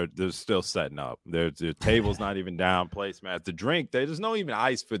when they're still setting up. Their table's not even down, placemats. The drink, there's no even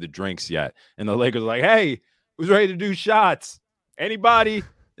ice for the drinks yet. And the Lakers are like, hey, who's ready to do shots? Anybody?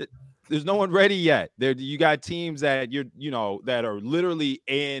 There's no one ready yet. You got teams that that are literally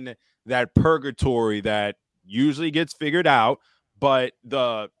in that purgatory that usually gets figured out, but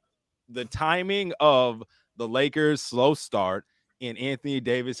the the timing of the Lakers' slow start and Anthony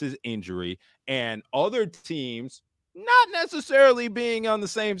Davis's injury and other teams not necessarily being on the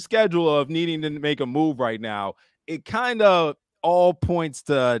same schedule of needing to make a move right now, it kind of all points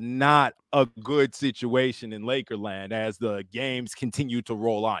to not a good situation in Lakerland as the games continue to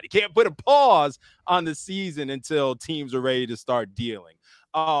roll on. You can't put a pause on the season until teams are ready to start dealing.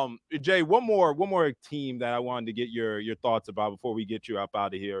 Jay, one more team that I wanted to get your thoughts about before we get you up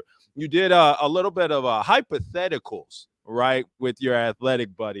out of here. You did a little bit of hypotheticals, right, with your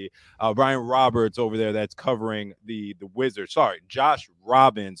athletic buddy, Brian Roberts over there that's covering the Wizards. Sorry, Josh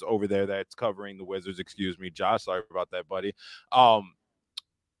Robbins over there that's covering the Wizards. Excuse me, Josh. Sorry about that, buddy.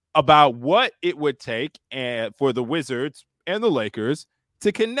 About what it would take for the Wizards and the Lakers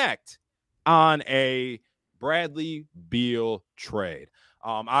to connect on a Bradley Beal trade.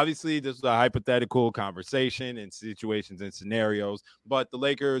 Obviously, this is a hypothetical conversation and situations and scenarios, but the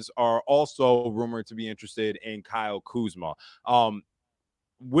Lakers are also rumored to be interested in Kyle Kuzma.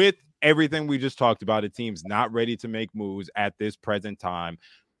 With everything we just talked about, the team's not ready to make moves at this present time.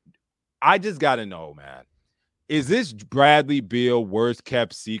 I just got to know, man, is this Bradley Beal worst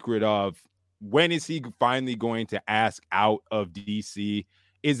kept secret of when is he finally going to ask out of DC?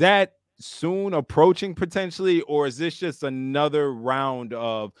 Is that soon approaching potentially, or is this just another round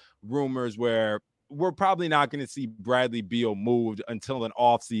of rumors where we're probably not going to see Bradley Beal moved until an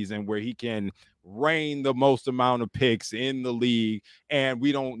offseason where he can reign the most amount of picks in the league, and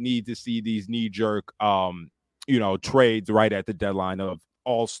we don't need to see these knee-jerk trades right at the deadline of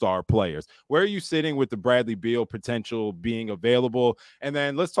all-star players? Where are you sitting with the Bradley Beal potential being available? And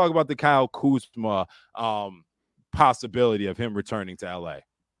then let's talk about the Kyle Kuzma possibility of him returning to LA.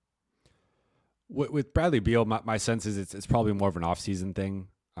 With Bradley Beal, my sense is it's probably more of an offseason thing.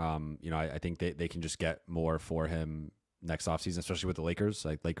 I think they can just get more for him next offseason, especially with the Lakers.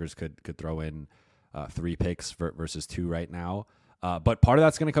 Like Lakers could throw in 3 picks versus 2 right now. But part of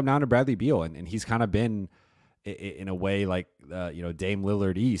that's going to come down to Bradley Beal, and he's kind of been in a way like Dame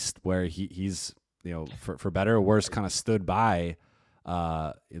Lillard East, where he's for better or worse kind of stood by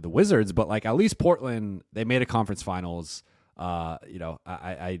the Wizards, but like at least Portland, they made a conference finals.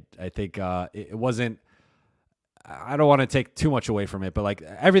 I think it wasn't. I don't want to take too much away from it, but like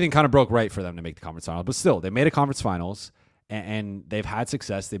everything kind of broke right for them to make the conference finals. But still, they made a conference finals, and they've had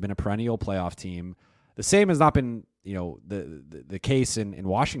success. They've been a perennial playoff team. The same has not been the case in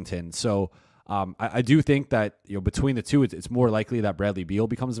Washington. So I do think that between the two, it's more likely that Bradley Beal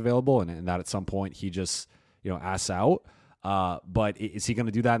becomes available, and that at some point he just asks out. But is he going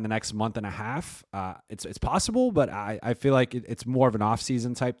to do that in the next month and a half? It's possible, but I feel like it's more of an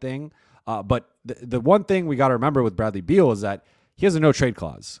off-season type thing. But the one thing we got to remember with Bradley Beal is that he has a no-trade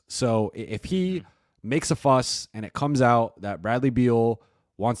clause. So if he makes a fuss and it comes out that Bradley Beal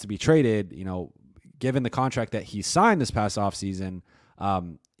wants to be traded, given the contract that he signed this past offseason,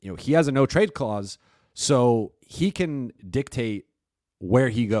 he has a no-trade clause, so he can dictate where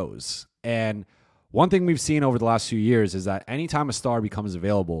he goes. And one thing we've seen over the last few years is that anytime a star becomes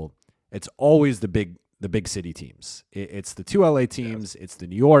available, it's always the big city teams. It's the 2 LA teams, It's the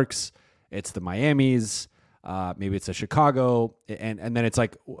New Yorks, it's the Miamis, maybe it's a Chicago, and then it's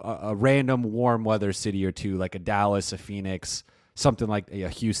like a random warm weather city or two, like a Dallas, a Phoenix, something like a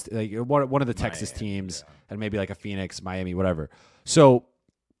Houston, like one of the Texas teams, and maybe like a Phoenix, Miami, whatever. So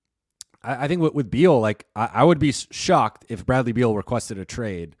I think with Beal, like I would be shocked if Bradley Beal requested a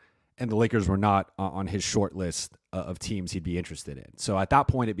trade and the Lakers were not on his short list of teams he'd be interested in. So at that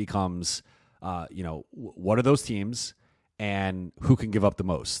point, it becomes, what are those teams and who can give up the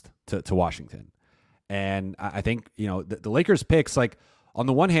most to Washington? And I think, the Lakers picks, like on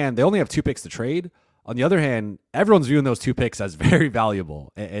the one hand, they only have 2 picks to trade. On the other hand, everyone's viewing those 2 picks as very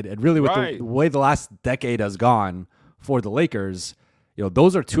valuable. And really with the way the last decade has gone for the Lakers,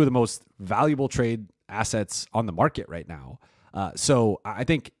 those are 2 of the most valuable trade assets on the market right now. So I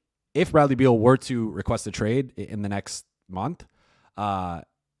think if Bradley Beal were to request a trade in the next month, I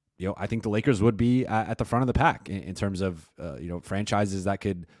think the Lakers would be at the front of the pack in terms of, franchises that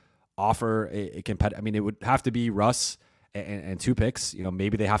could offer a competitive. I mean, it would have to be Russ and 2 picks.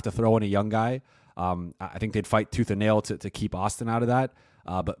 Maybe they have to throw in a young guy. I think they'd fight tooth and nail to keep Austin out of that.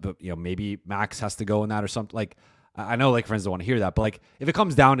 But maybe Max has to go in that or something. Like, I know like friends don't want to hear that, but like if it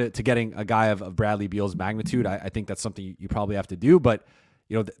comes down to getting a guy of Bradley Beal's magnitude, I think that's something you probably have to do. But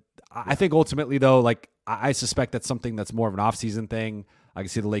I think ultimately though, like I suspect that's something that's more of an off-season thing. I can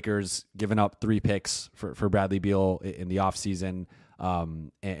see the Lakers giving up 3 picks for Bradley Beal in the offseason.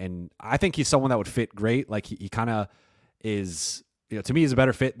 And I think he's someone that would fit great. Like he kind of is, to me, he's a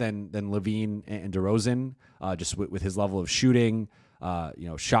better fit than Levine and DeRozan, just with his level of shooting,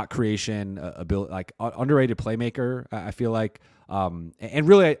 shot creation, ability, like underrated playmaker. I feel like, and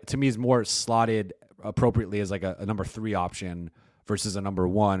really to me is more slotted appropriately as like a number 3 option versus a number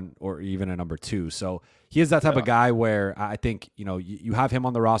 1 or even a number 2. So he is that type of guy where I think, you have him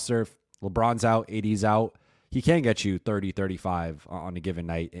on the roster. If LeBron's out, AD's out, he can get you 30, 35 on a given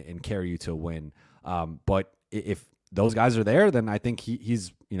night and carry you to a win. But if those guys are there, then I think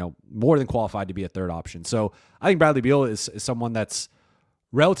he's, more than qualified to be a third option. So I think Bradley Beal is someone that's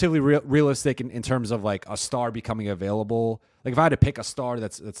relatively realistic in terms of like a star becoming available. Like if I had to pick a star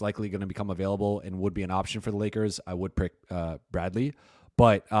that's likely going to become available and would be an option for the Lakers, I would pick Bradley.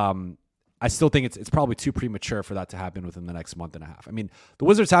 But I still think it's probably too premature for that to happen within the next month and a half. I mean, the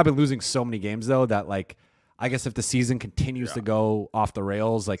Wizards have been losing so many games though that like, I guess if the season continues to go off the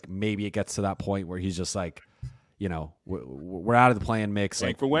rails, like maybe it gets to that point where he's just like, we're out of the play-in mix.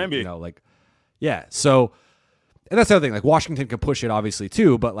 Like for Wemby. So, and that's the other thing. Like Washington can push it obviously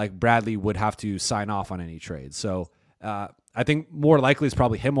too, but like Bradley would have to sign off on any trade. So I think more likely is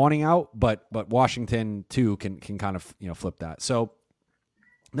probably him wanting out, but Washington too can kind of flip that. So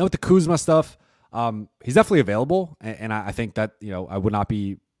now with the Kuzma stuff, he's definitely available, and I think that I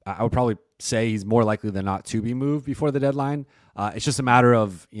would probably say he's more likely than not to be moved before the deadline. It's just a matter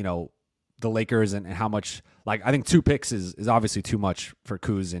of the Lakers and how much. Like I think 2 picks is obviously too much for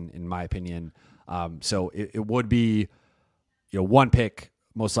Kuz in my opinion. So it would be 1 pick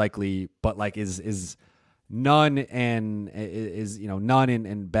most likely, but like is none and none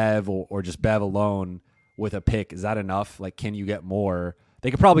and Bev or just Bev alone with a pick, is that enough? Like can you get more?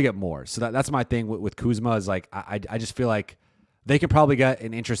 They could probably get more. So that's my thing with Kuzma is like I just feel like they could probably get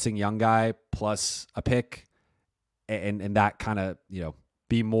an interesting young guy plus a pick, and that kind of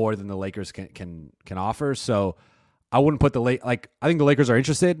be more than the Lakers can offer. So I wouldn't put I think the Lakers are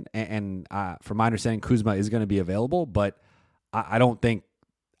interested, and from my understanding, Kuzma is going to be available, but I think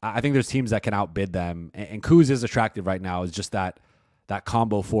there's teams that can outbid them, and Kuz is attractive right now. Is just that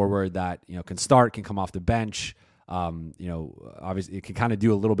combo forward that can start, can come off the bench. Obviously it can kind of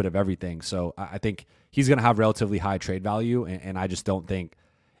do a little bit of everything. So I think he's going to have relatively high trade value, and I just don't think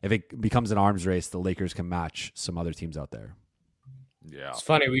if it becomes an arms race, the Lakers can match some other teams out there. Yeah, it's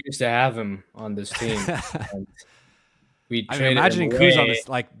funny. We used to have him on this team. We imagining Kuz on this,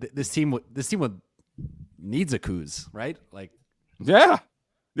 like this team would needs a Kuz, right? Like, yeah.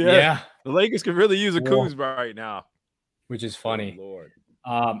 The Lakers could really use a Kuz right now, which is funny. Oh, Lord.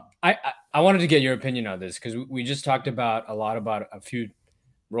 I wanted to get your opinion on this because we just talked about a few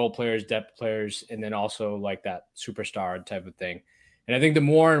role players, depth players, and then also like that superstar type of thing. And I think the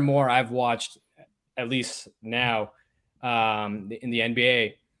more and more I've watched, at least now, in the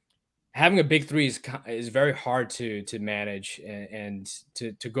NBA, having a big 3 is very hard to manage and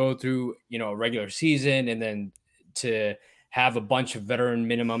to go through a regular season and then to have a bunch of veteran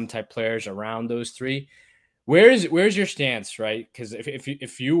minimum type players around those 3. Where's your stance, right? Because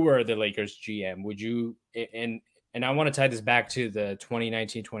if you were the Lakers GM, would you and I want to tie this back to the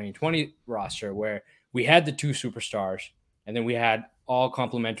 2019-2020 roster where we had the 2 superstars and then we had all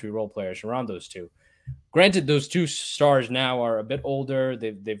complementary role players around those 2. Granted, those 2 stars now are a bit older.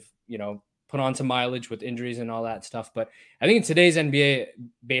 They've put on some mileage with injuries and all that stuff. But I think in today's NBA,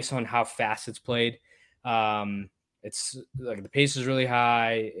 based on how fast it's played, it's like the pace is really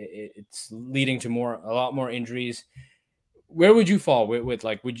high. It's leading to a lot more injuries. Where would you fall with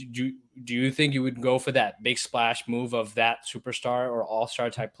like? Do you think you would go for that big splash move of that superstar or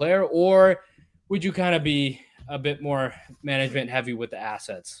all-star type player, or would you kind of be a bit more management heavy with the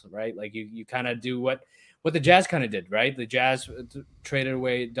assets, right? Like you kind of do what the Jazz kind of did, right? The Jazz traded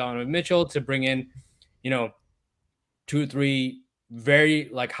away Donovan Mitchell to bring in, 2 or 3 very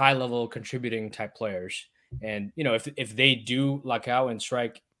like high level contributing type players. And, if they do luck out and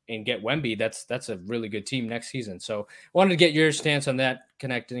strike and get Wemby, that's a really good team next season. So I wanted to get your stance on that,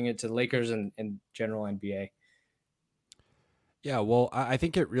 connecting it to the Lakers and general NBA. Yeah, well, I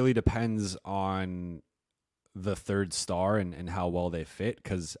think it really depends on the third star and how well they fit.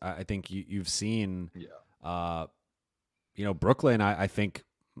 Because I think you've seen, Brooklyn, I think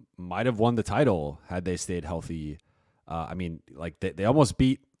might have won the title had they stayed healthy. I mean, like they almost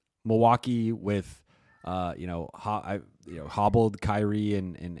beat Milwaukee with, hobbled Kyrie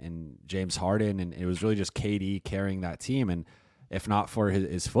and James Harden, and it was really just KD carrying that team. And if not for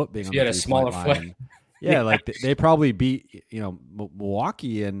his foot being on the a smaller foot, like they probably beat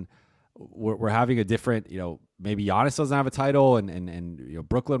Milwaukee, and we're having a different maybe Giannis doesn't have a title, and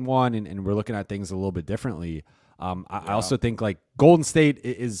Brooklyn won, and we're looking at things a little bit differently. I also think like Golden State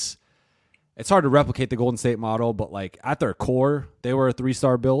it's hard to replicate the Golden State model, but like at their core, they were a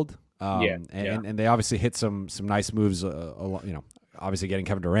 3-star build. And they obviously hit some nice moves, obviously getting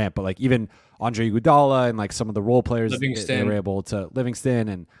Kevin Durant, but like even Andre Iguodala and like some of the role players, they were able to Livingston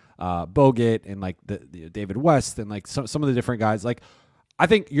and Bogut and like the David West and like some of the different guys. Like I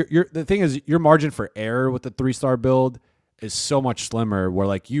think the thing is your margin for error with the 3-star build is so much slimmer, where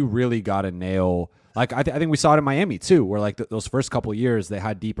like you really got to nail. Like I think we saw it in Miami too, where like those first couple of years they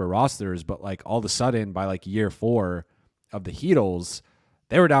had deeper rosters, but like all of a sudden by like year 4 of the Heatles,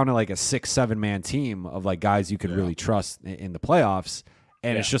 they were down to like a 6-7 man team of like guys you could really trust in the playoffs.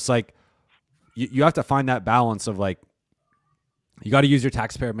 And it's just like, you have to find that balance of like, you got to use your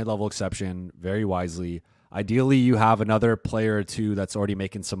taxpayer mid-level exception very wisely. Ideally, you have another player or two that's already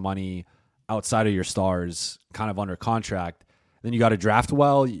making some money outside of your stars kind of under contract. Then you got to draft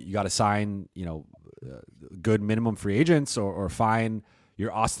well. You got to sign, good minimum free agents or find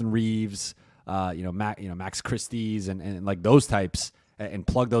your Austin Reeves, Max Christie's and like those types and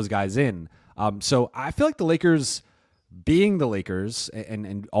plug those guys in. So I feel like the Lakers, being the Lakers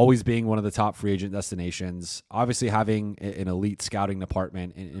and always being one of the top free agent destinations, obviously having an elite scouting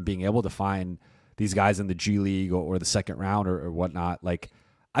department and being able to find these guys in the G League or the second round or whatnot. Like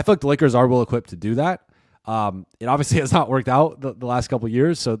I feel like the Lakers are well equipped to do that. It obviously has not worked out the last couple of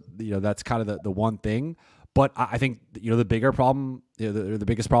years. So, that's kind of the one thing. But I think, the bigger problem, the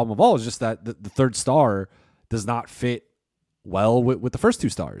biggest problem of all is just that the third star does not fit well with the first 2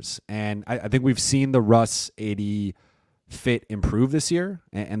 stars. And I think we've seen the Russ AD fit improve this year,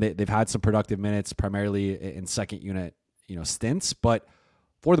 and they've had some productive minutes, primarily in second unit, stints. But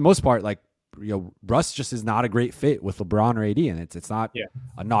for the most part, like, Russ just is not a great fit with LeBron or AD, and it's not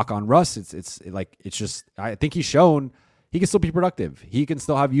a knock on Russ. It's just I think he's shown he can still be productive. He can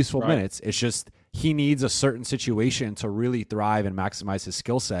still have useful minutes. It's just he needs a certain situation to really thrive and maximize his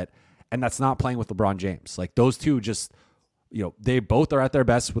skill set, and that's not playing with LeBron James. Like those two just, they both are at their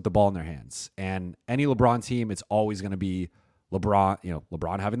best with the ball in their hands. And any LeBron team, it's always going to be LeBron,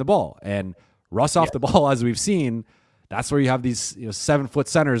 LeBron having the ball. And Russ off the ball, as we've seen, that's where you have these 7-foot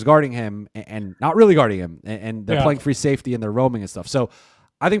centers guarding him and not really guarding him. And they're playing free safety and they're roaming and stuff. So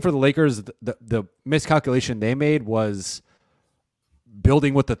I think for the Lakers, the miscalculation they made was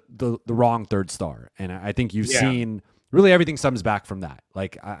building with the wrong third star. And I think you've seen really everything stems back from that.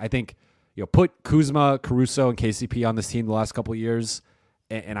 Like I think, put Kuzma, Caruso, and KCP on this team the last couple of years,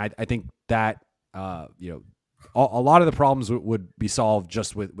 and I think that a lot of the problems would be solved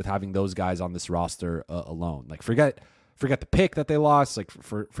just with having those guys on this roster alone. Like forget the pick that they lost. Like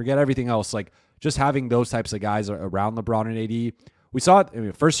forget everything else. Like just having those types of guys around LeBron and AD. We saw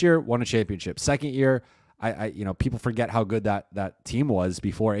it. First year won a championship. Second year, I people forget how good that team was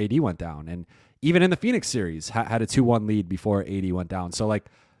before AD went down, and even in the Phoenix series had a 2-1 lead before AD went down. So like.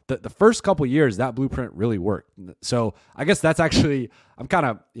 The first couple of years, that blueprint really worked. So I guess that's actually, I'm kind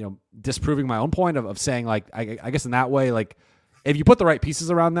of, disproving my own point of saying like, I guess in that way, like if you put the right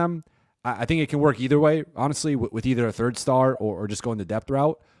pieces around them, I think it can work either way, honestly, with either a third star or just going the depth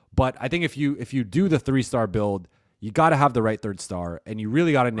route. But I think if you do the 3-star build, you got to have the right third star, and you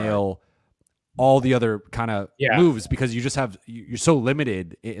really got to nail all the other kind of moves, because you just you're so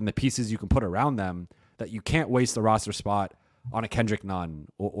limited in the pieces you can put around them that you can't waste the roster spot on a Kendrick Nunn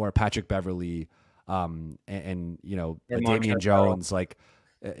or a Patrick Beverly, and Damian Jones, like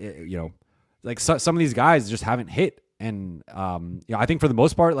some of these guys just haven't hit. And I think for the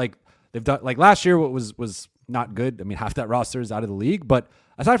most part, like they've done, like last year, what was not good. I mean, half that roster is out of the league. But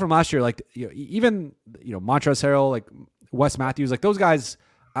aside from last year, like even Montrezl Harrell, like Wes Matthews, like those guys,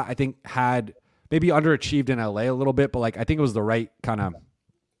 I think had maybe underachieved in LA a little bit, but like I think it was the right kind of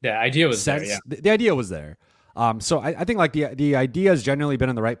idea was sense. there. Yeah. The idea was there. So I think like the idea has generally been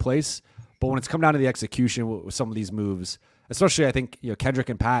in the right place, but when it's come down to the execution with some of these moves, especially I think Kendrick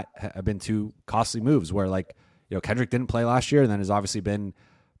and Pat have been 2 costly moves where like Kendrick didn't play last year and then has obviously been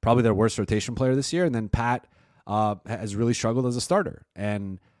probably their worst rotation player this year, and then Pat has really struggled as a starter,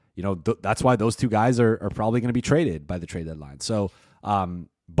 and that's why those 2 guys are probably going to be traded by the trade deadline. So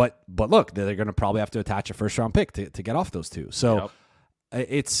but look, they're going to probably have to attach a first round pick to get off those 2. So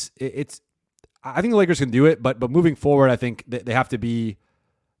it's I think the Lakers can do it, but moving forward, I think they have to be,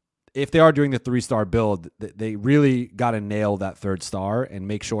 if they are doing the 3-star build, they really got to nail that third star and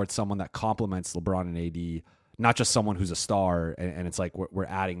make sure it's someone that complements LeBron and AD, not just someone who's a star and it's like we're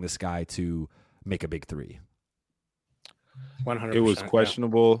adding this guy to make a big 3. 100%. It was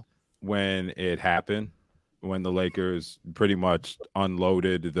questionable when it happened, when the Lakers pretty much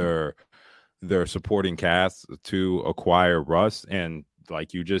unloaded their supporting cast to acquire Russ, and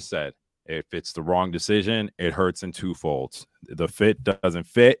like you just said, if it's the wrong decision, it hurts in 2 folds. The fit doesn't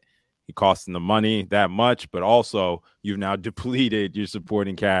fit. It costs them the money that much, but also you've now depleted your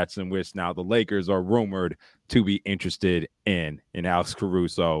supporting cast, in which now the Lakers are rumored to be interested in Alex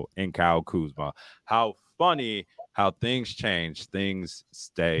Caruso and Kyle Kuzma. How funny how things change, things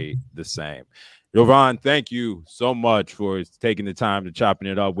stay the same. Jovan, thank you so much for taking the time to chopping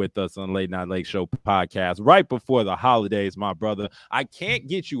it up with us on Late Night Lake Show podcast right before the holidays, my brother. I can't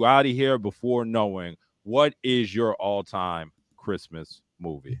get you out of here before knowing what is your all-time Christmas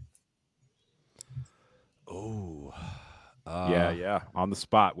movie. Oh, yeah, on the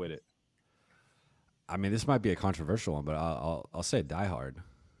spot with it. I mean, this might be a controversial one, but I'll say Die Hard.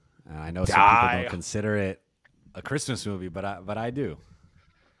 And I know some people don't consider it a Christmas movie, but I do.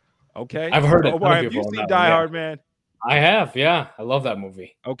 Okay, I've heard it. Omar, have you seen Die Hard, man? I have. Yeah, I love that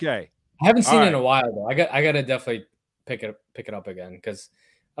movie. Okay, I haven't seen it in a while though. I gotta definitely pick it up again because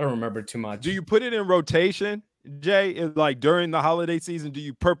I don't remember too much. Do you put it in rotation, Jay? Like during the holiday season, do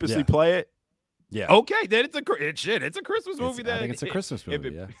you purposely play it? Yeah. Okay, then it's a Christmas movie. Then I think it's a Christmas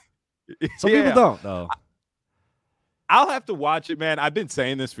movie. Yeah. Some people don't though. I'll have to watch it, man. I've been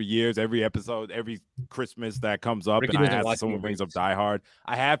saying this for years. Every episode, every Christmas that comes up, Ricky and I doesn't ask watch if someone movies. brings up Die Hard,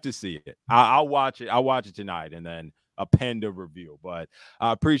 I have to see it. I'll watch it. I'll watch it tonight, and then append a review. But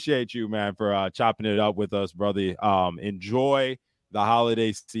I appreciate you, man, for chopping it up with us, brother. Enjoy the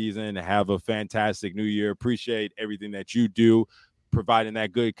holiday season. Have a fantastic New Year. Appreciate everything that you do, providing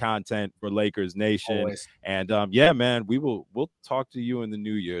that good content for Lakers Nation. Always. And yeah, man, we'll talk to you in the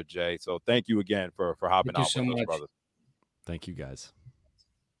new year, Jay. So thank you again for hopping Thank out you with so us, much. brother. Thank you, guys.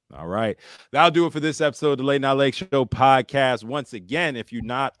 All right. That'll do it for this episode of the Late Night Lake Show podcast. Once again, if you're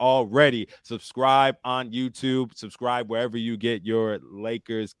not already, subscribe on YouTube, subscribe wherever you get your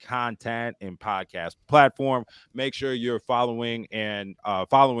Lakers content and podcast platform. Make sure you're following us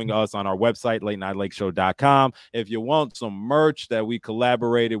on our website, latenightLakeshow.com. If you want some merch that we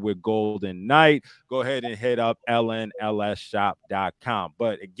collaborated with Golden Knight, go ahead and hit up lnlsshop.com.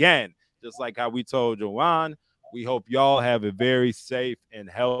 But again, just like how we told Jovan, we hope y'all have a very safe and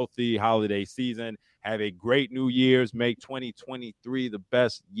healthy holiday season. Have a great New Year's. Make 2023 the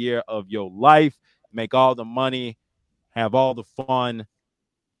best year of your life. Make all the money. Have all the fun.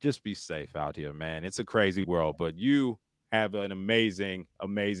 Just be safe out here, man. It's a crazy world, but you have an amazing,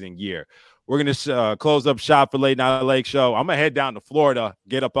 amazing year. We're going to close up shop for Late Night Lake Show. I'm going to head down to Florida,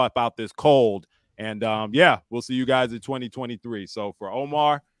 get up out this cold. And, yeah, we'll see you guys in 2023. So for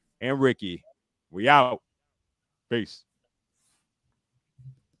Omar and Ricky, we out. Peace.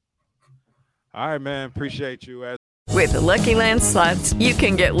 All right, man. Appreciate you. With the Lucky Land Slots, you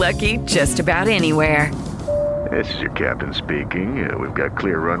can get lucky just about anywhere. This is your captain speaking. We've got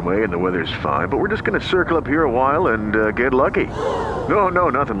clear runway and the weather's fine, but we're just going to circle up here a while and get lucky. No,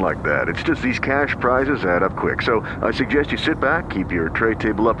 nothing like that. It's just these cash prizes add up quick. So I suggest you sit back, keep your tray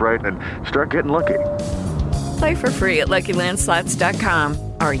table upright, and start getting lucky. Play for free at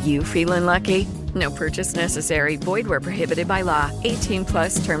LuckyLandSlots.com. Are you feeling lucky? No purchase necessary. Void where prohibited by law.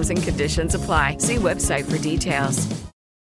 18+ terms and conditions apply. See website for details.